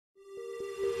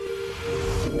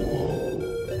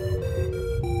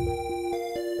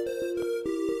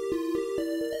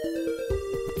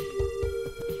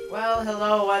Well,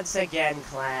 hello once again,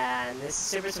 clan. This is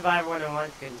Super Survivor 101.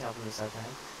 If you couldn't tell from the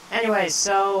subtitle. Anyway,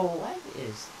 so what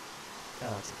is?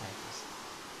 Oh, it's a cactus.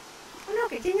 Oh no,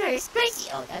 continue. It's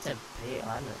crazy. Oh, that's a big. Oh,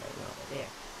 I'm not right over there.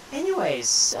 Anyways,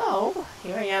 so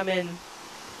here I am in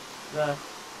the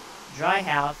dry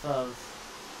half of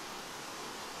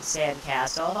the sand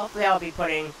castle. Hopefully, I'll be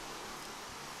putting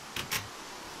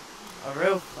a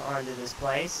roof onto this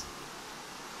place.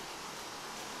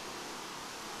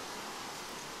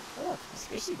 Oh, look, a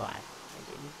squishy bot. I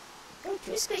didn't go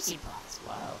to a squishy bots.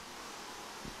 Wow.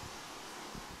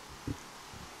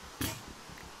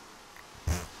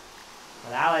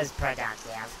 Well, that was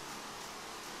productive.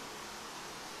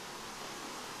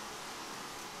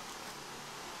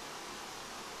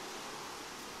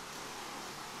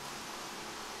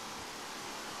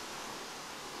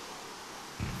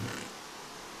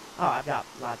 Oh, I've got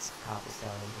lots of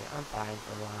cobblestone in here. I'm fine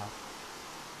for a while.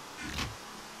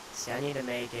 See, I need to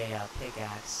make a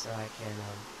pickaxe so I can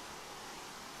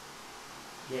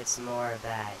get some more of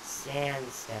that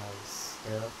sandstone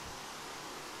stuff.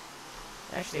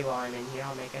 Actually, while I'm in here,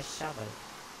 I'll make a shovel.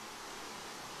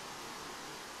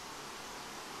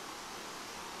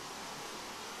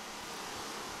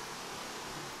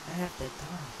 I have to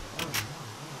dump it.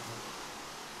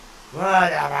 Oh no,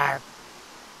 whatever.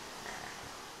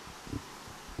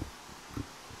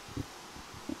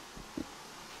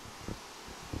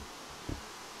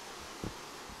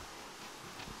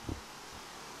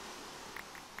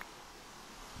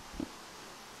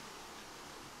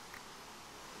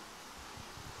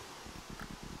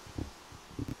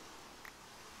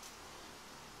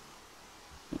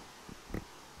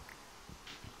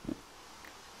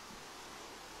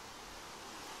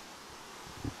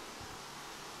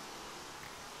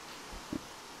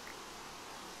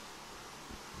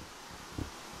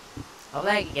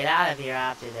 Hopefully I can get out of here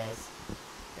after this.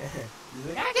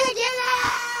 I can get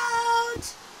out!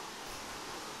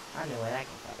 I don't know where that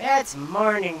came from. It's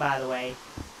morning, by the way.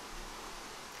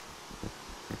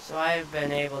 So I've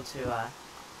been able to, I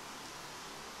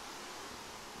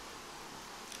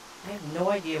have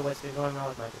no idea what's been going on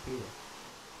with my computer.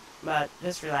 But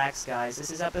just relax, guys.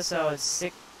 This is episode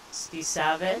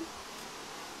 67.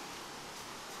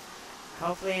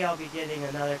 Hopefully I'll be getting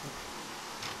another...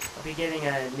 I'll be getting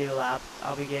a new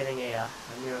I'll be getting a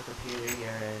newer computer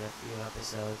here in a few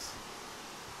episodes.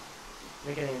 I'll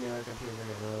be getting a newer computer in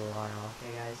a little while,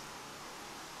 okay guys?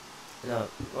 No,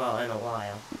 well, in a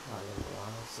while. Not in a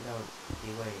while, so don't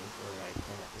be waiting for like 10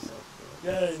 episodes.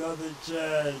 Yay, nothing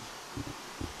changed!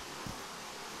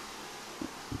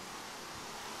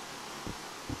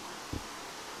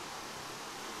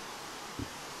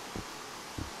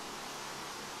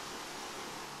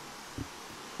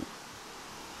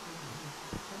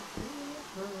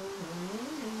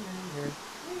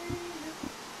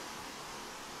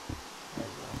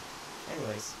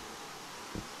 Anyways.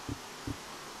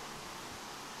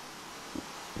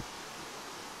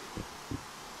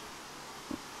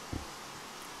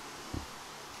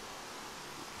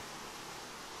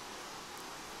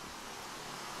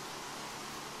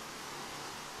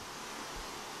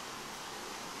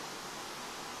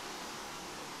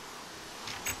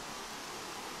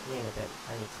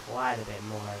 I need quite a bit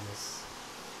more in this.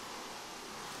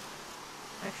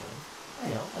 Actually, I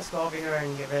know. Let's go over here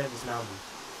and get rid of this mountain.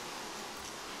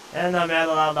 In the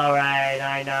middle of the rain,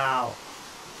 I know.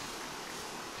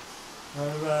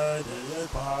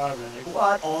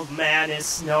 What old man is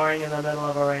snoring in the middle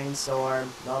of a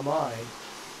rainstorm? Not mine.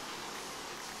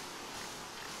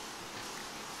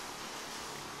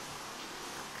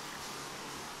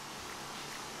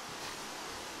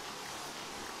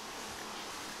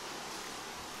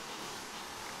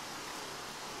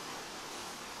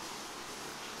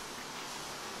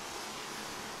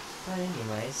 But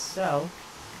anyways, so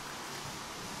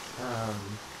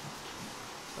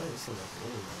what is this look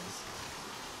really nice?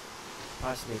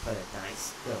 Possibly put a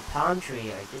nice little palm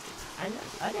tree or just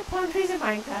are there palm trees in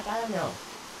Minecraft? I don't know.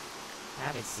 I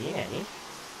haven't seen any.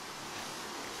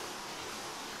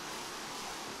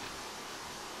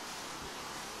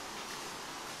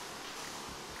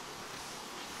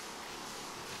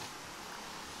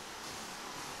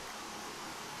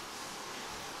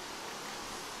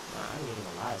 Wow, I'm getting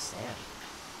a lot of sand.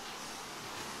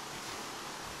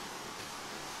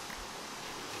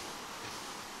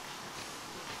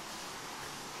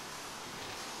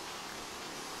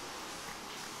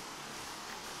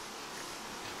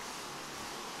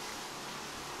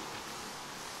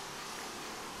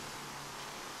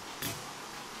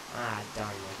 Ah, darn,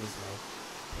 there goes my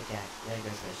pickaxe. There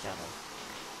goes my shovel.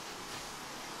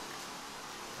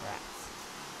 Right.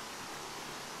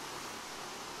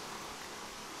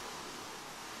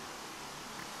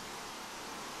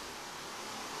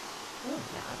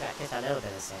 Yeah, I've got just a little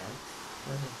bit of sand.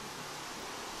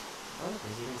 Oh,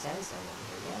 there's even sandstone over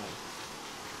here. Yay.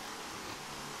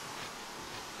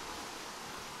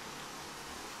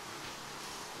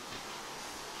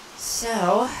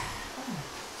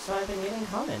 So I've been getting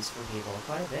comments from people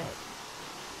quite a bit.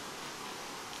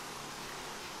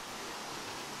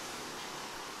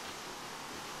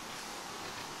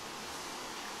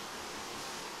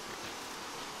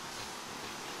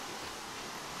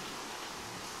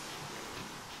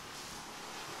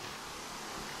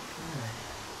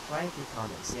 Quite a few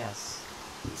comments, yes.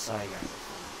 I'm sorry guys,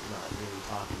 I'm not really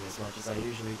talking as much as I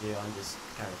usually do. I'm just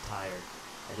kind of tired.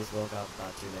 I just woke up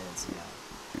about 2 minutes ago.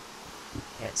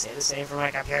 Can't say the same for my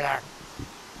computer.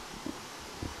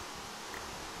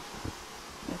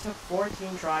 I took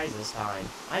 14 tries this time.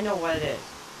 I know what it is.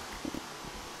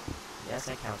 Yes,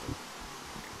 I counted.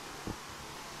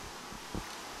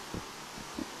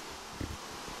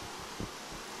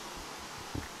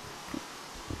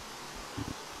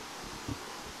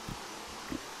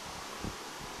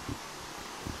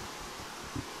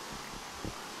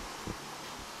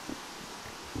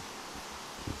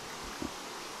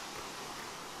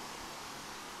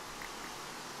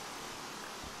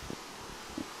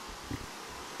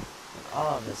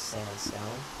 All of this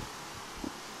sandstone.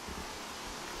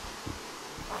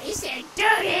 Why is there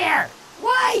dirt here?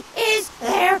 Why is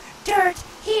there dirt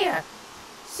here?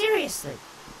 Seriously.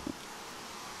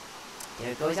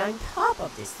 Dirt goes on top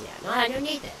of this sand, not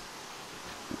underneath it.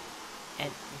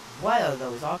 And what are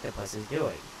those octopuses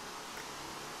doing?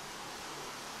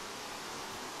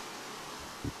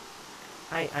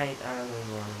 I don't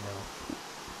even want to know.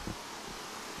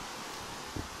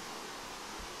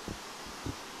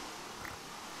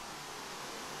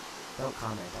 Don't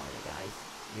comment on it, guys.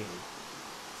 Really.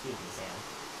 Excuse me, Sam.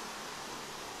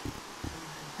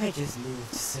 I just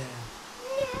moved Sam.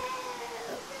 No,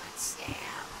 not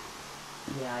Sam.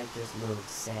 Yeah, I just moved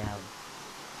Sam.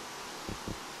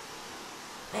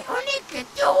 I only could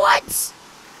do once!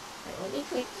 I only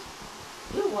could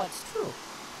do once, too.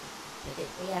 I think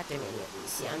we have to many of these.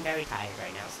 See, I'm very tired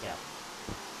right now still.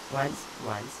 Once.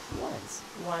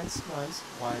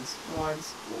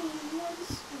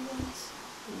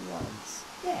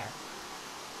 There.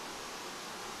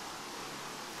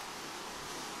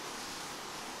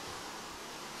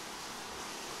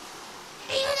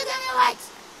 Are you gonna go what?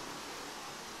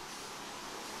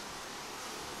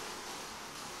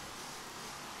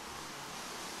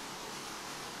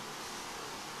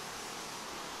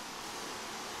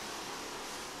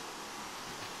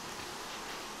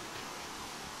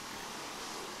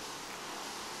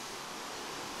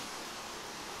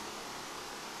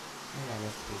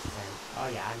 Oh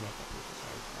yeah, I make a piece of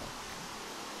sand.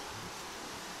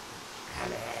 Come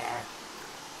here.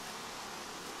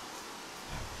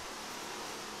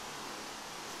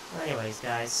 Anyways,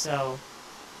 guys, so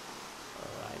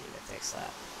I need to fix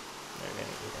that. I really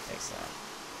need to fix that.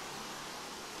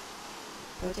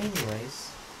 But anyways,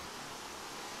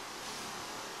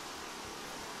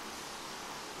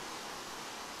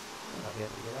 I'll be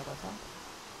able to get up on top.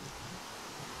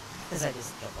 Because I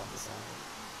just jump off the side.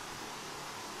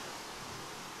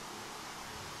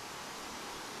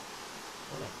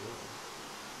 What am I doing?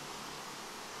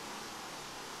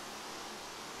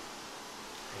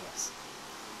 Yes.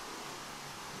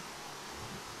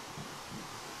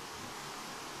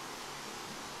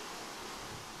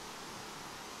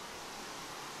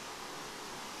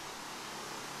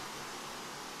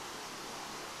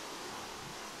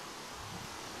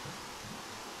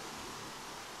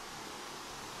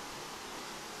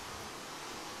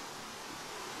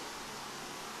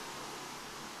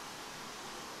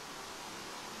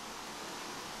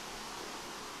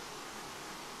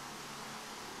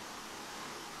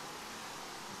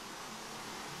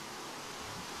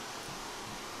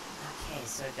 Okay,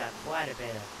 so I've got quite a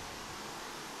bit of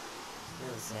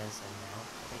little sandstone now. I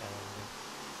think I want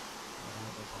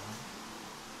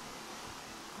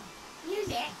to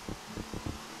music.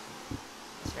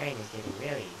 This rain is getting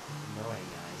really annoying,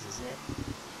 guys, isn't it?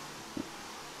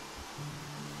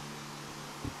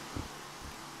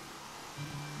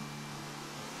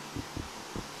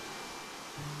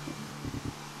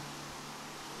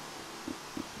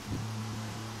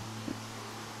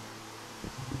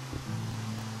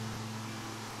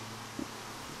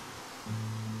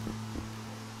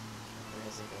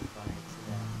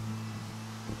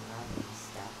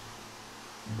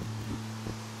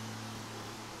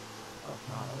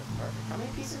 How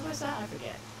many pieces was that? I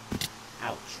forget.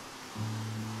 Ouch.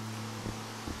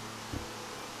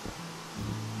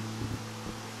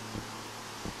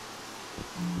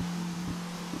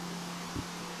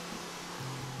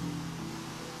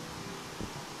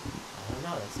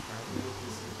 Oh, that's kind of many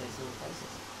pieces in place little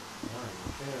places. 1,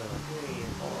 2,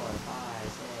 3, 4, 5,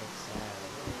 6, 7,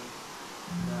 8,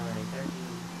 9, 13.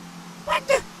 What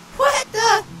the? What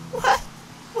the?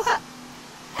 What?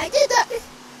 I did not.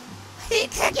 I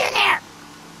didn't click in there.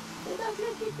 I did not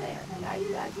click in there. And I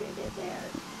did not click in there.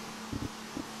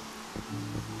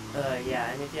 Yeah,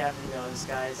 and if you haven't noticed,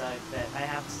 guys, I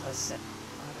have a slight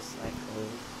cold,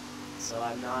 so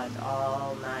I'm not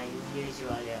all my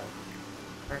usual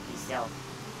perky self.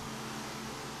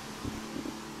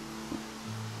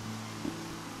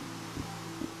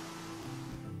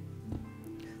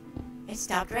 It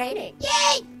stopped raining.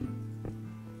 Yay!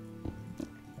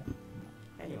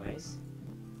 Anyways.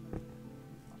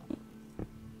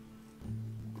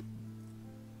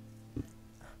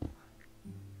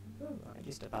 I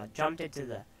just about jumped into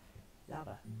the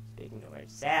lava. Speaking of which,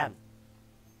 Sam,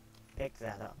 pick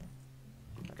that up.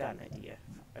 I've got an idea.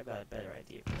 I've got a better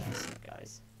idea for that,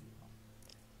 guys.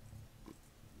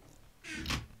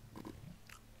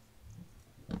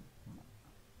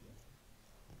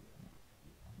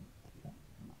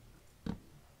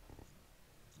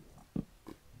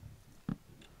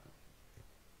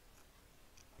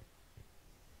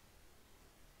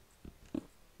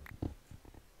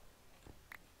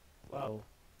 Whoa.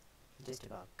 It just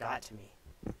about got to me.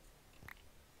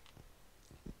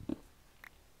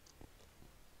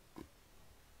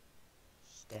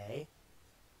 Stay.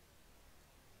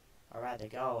 Or rather,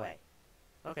 go away.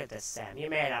 Look at this, Sam. You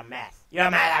made a mess. You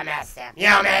made a mess, Sam.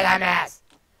 You made a mess!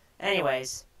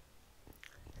 Anyways.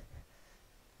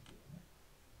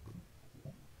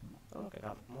 Oh, look, I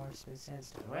got more smooth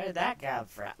sandstone. Where did that come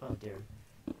from? Oh, dude.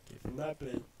 Get from that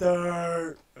place.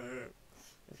 Dirt! I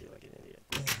feel like an idiot.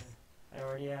 I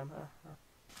already am, huh?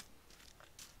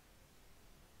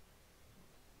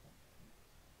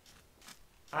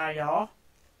 Hello?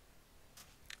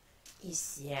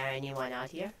 Is there anyone out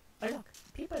here? Oh, look,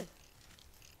 people.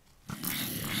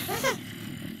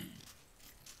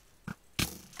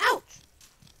 Ouch!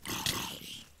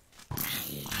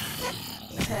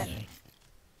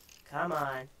 Come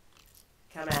on.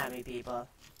 Come at me, people.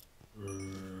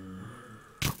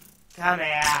 Come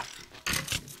here.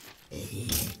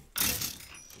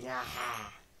 Yaha.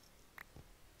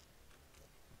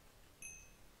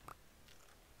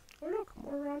 Oh, look,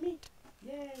 more raw meat.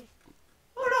 Yay.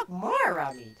 Oh, look, more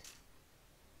raw meat.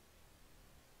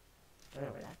 I don't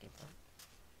know where that came from.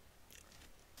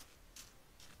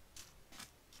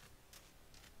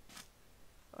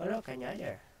 Oh, look,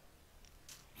 another.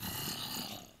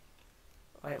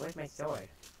 Wait, where's my sword?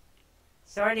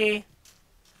 Swordy!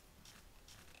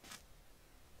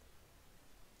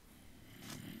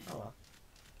 Oh, well.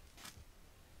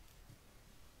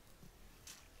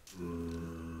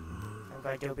 I'm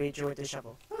going to beat you with the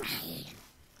shovel.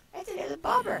 It's a little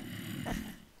bobber.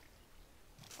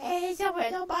 Hey, it's a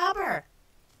little bobber.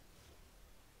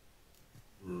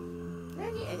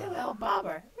 Look, it's a little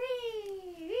bobber.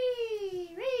 Wee,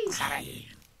 wee, wee. Stop it.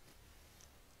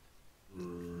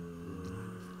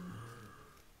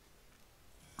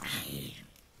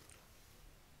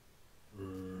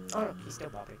 Oh, look, he's still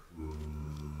bobbing.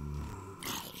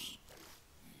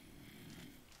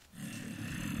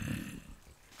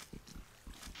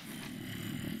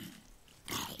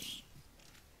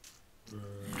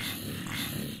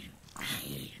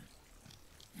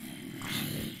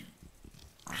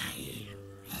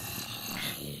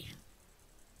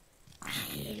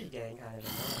 This is getting kind of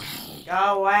annoying.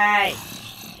 Go away!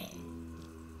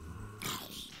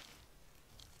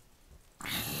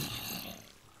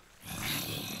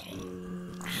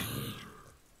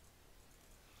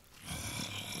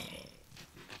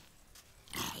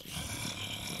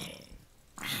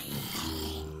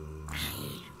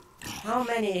 How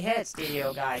many hits do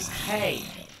you guys take?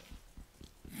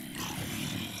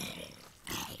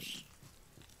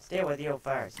 Stay with you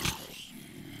first.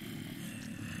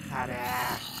 Come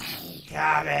here.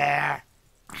 Come here.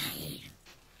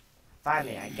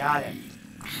 Finally, I got him.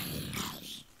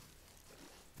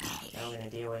 Now I'm gonna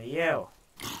deal with you.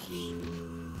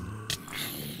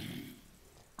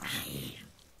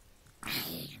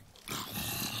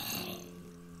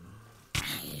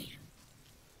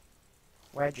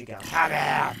 Where'd you go? Come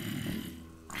here!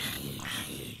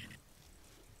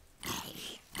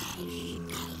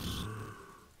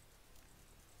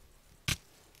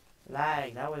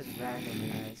 Lag, that was random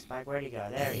lag. Spike, where'd he go?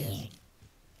 There he is.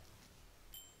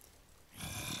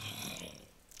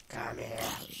 Come here.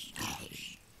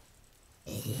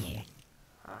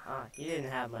 He didn't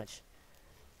have much.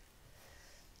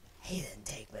 He didn't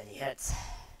take many hits.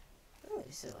 Oh,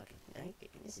 this is looking nice.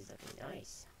 This is looking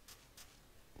nice.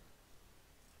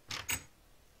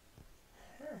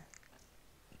 Huh.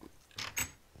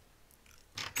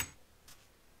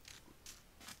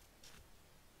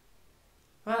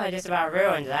 Well, I just about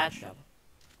ruined that shovel.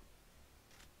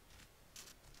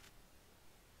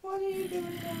 What are you doing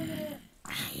down there?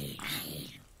 I'm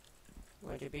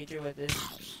going to beat you with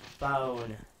this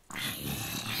bone. Oh,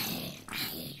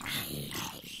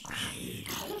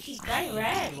 look, he's bright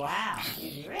red. Wow.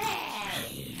 He's red.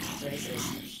 It's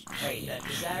racist. Wait,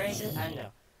 is that racist? I don't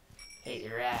know. He's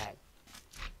red.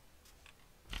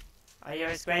 Are you a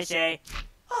squishy?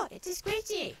 Oh, it's a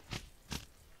squishy.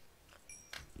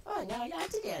 Oh, no,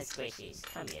 lots of little squishies.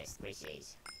 Come here,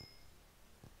 squishies.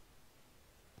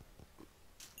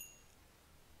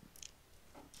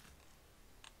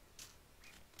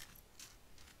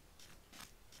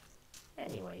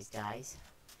 Anyways, guys.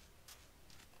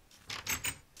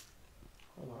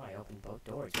 Oh, I opened both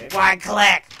doors with one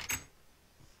click!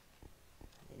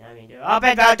 Did not mean to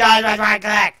open both doors with one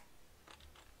click!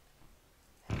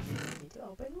 I need to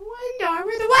open one door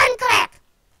with one click!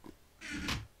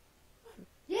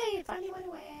 Yay, it finally went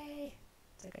away!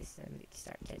 It's like I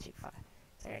start catching fire.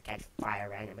 It's like I catch fire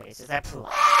randomly. It's just that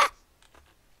ah!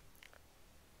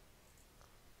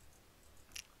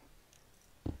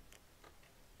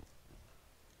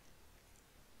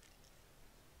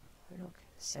 Look,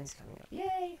 the sun's coming up.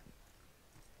 Yay!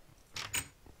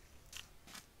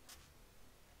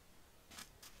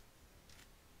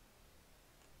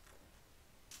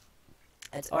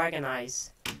 Let's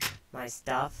organize my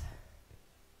stuff.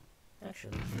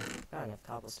 Actually, got enough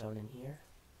cobblestone in here.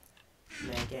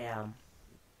 Make a,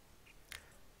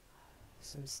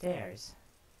 some stairs.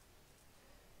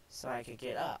 So I could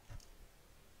get up.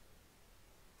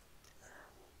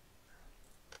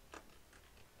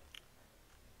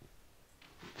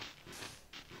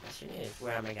 Question is,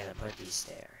 where am I gonna put these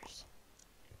stairs?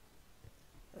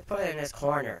 Let's put it in this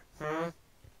corner,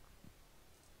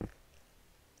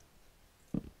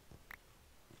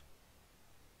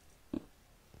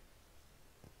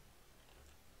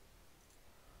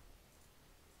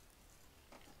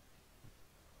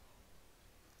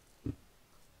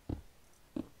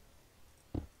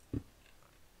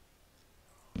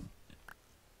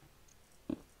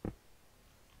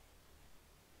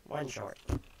 One short.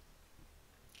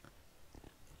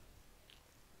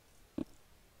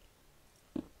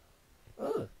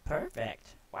 Ooh,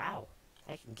 perfect. Wow.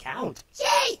 I can count.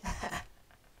 Yay!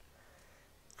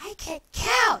 I can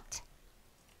count!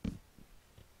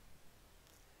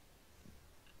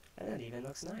 And that even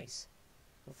looks nice.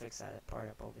 We'll fix that part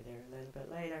up over there a little bit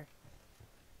later.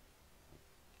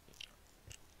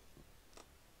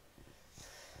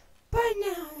 But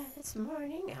now that it's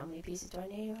morning, how many pieces do I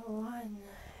need? 1,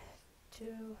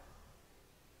 2.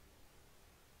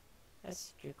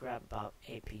 Let's grab about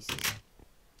 8 pieces.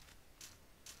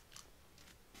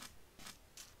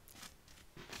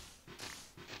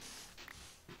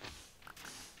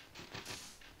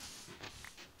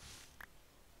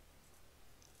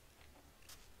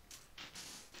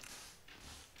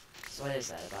 So what is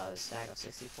that, about a stack of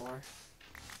 64?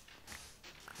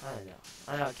 I don't know.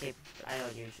 I don't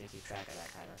usually keep track of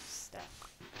that kind of stuff.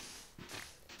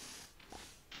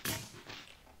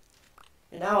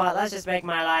 You know what, let's just make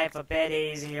my life a bit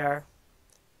easier.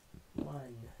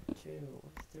 1, 2,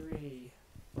 3,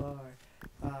 4,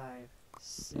 5,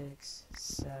 6,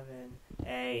 7,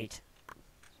 8.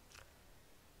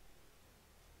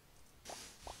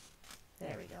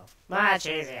 There we go. Much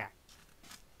easier.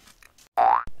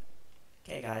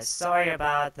 Okay guys, sorry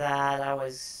about that. I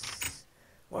was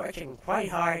working quite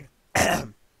hard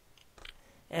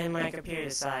and my computer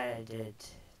decided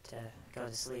to go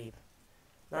to sleep.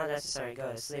 Not necessarily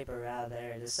go to sleep, but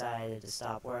rather decided to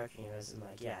stop working. It was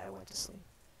like, yeah, I went to sleep.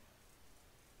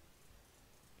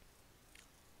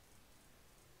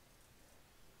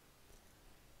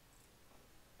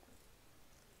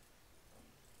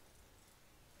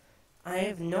 I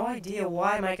have no idea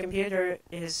why my computer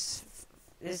is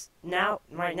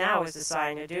right now is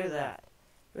deciding to do that.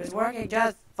 It was working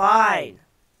just fine.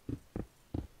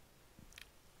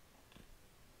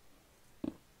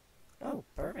 Oh,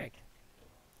 perfect.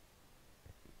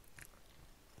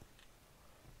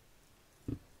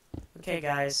 Okay,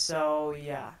 guys, so,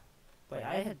 yeah. Wait,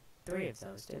 I had 3 of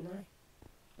those, didn't I?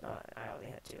 No, I only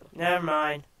had 2. Never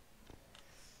mind.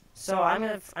 So, I'm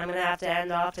gonna have to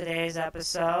end off today's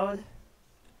episode.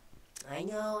 I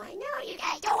know, you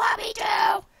guys don't want me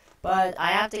to! But I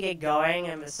have to get going,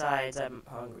 and besides, I'm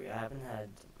hungry. I haven't had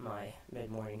my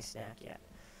mid-morning snack yet.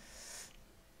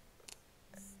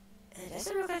 It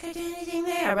doesn't look like I did anything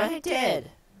there, but I did.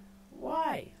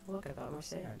 Why? Look, I got more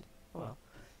sand. Well.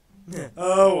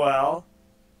 Oh, well.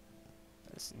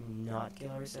 Let's not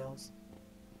kill ourselves.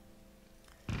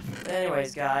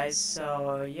 Anyways, guys,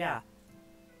 so, yeah.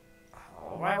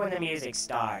 Right when the music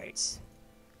starts,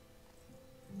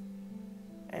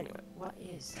 Anyway, what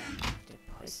is that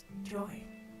octopus doing?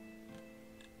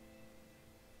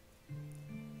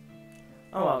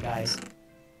 Oh well, guys.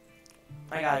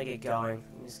 I gotta get going.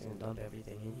 I'm just gonna dump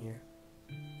everything in here.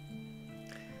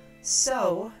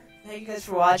 So, thank you guys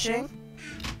for watching.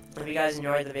 If you guys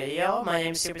enjoyed the video, my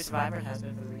name is Super Survivor. It has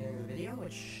been from the beginning of the video,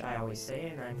 which I always say,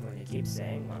 and I'm going to keep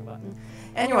saying. Wrong button.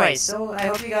 Anyway, so I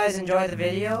hope you guys enjoy the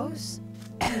videos.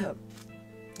 Yeah,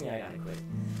 I gotta quit.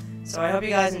 So I hope you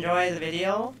guys enjoy the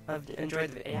video. Yeah,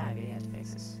 I really have to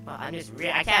fix this. Well, I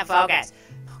can't focus.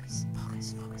 Focus.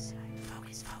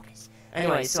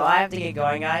 Anyway, so I have to get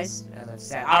going, guys. As I've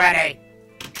said already.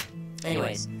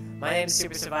 Anyways, my name is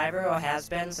Super Survivor, or has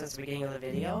been since the beginning of the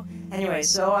video. Anyway,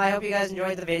 so I hope you guys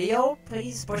enjoyed the video.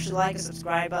 Please push the like and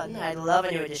subscribe button. I'd love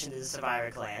a new addition to the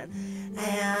Survivor Clan.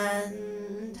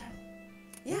 And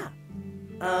yeah.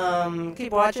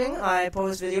 Keep watching. I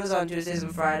post videos on Tuesdays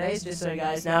and Fridays, just so you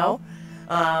guys know.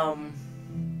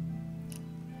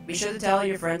 Be sure to tell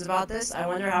your friends about this. I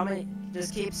wonder how many.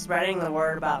 Just keep spreading the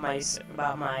word about my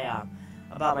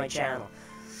channel.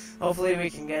 Hopefully, we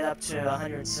can get up to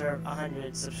 100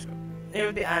 subscribers. It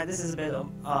would be. This is a bit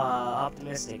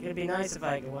optimistic. It'd be nice if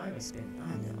I could. Why am I spinning? Oh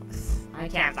no, I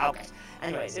can't focus.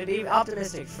 Anyways, it'd be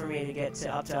optimistic for me to get to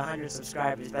up to 100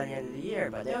 subscribers by the end of the year,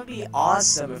 but it would be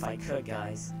awesome if I could,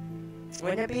 guys.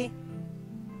 Wouldn't it be?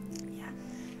 Yeah.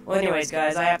 Well, anyways,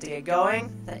 guys, I have to get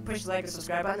going. Push the like and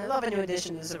subscribe button. I love a new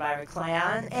addition to the Survivor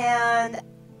Clan, and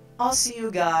I'll see you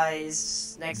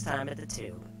guys next time at the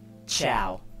tube.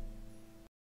 Ciao.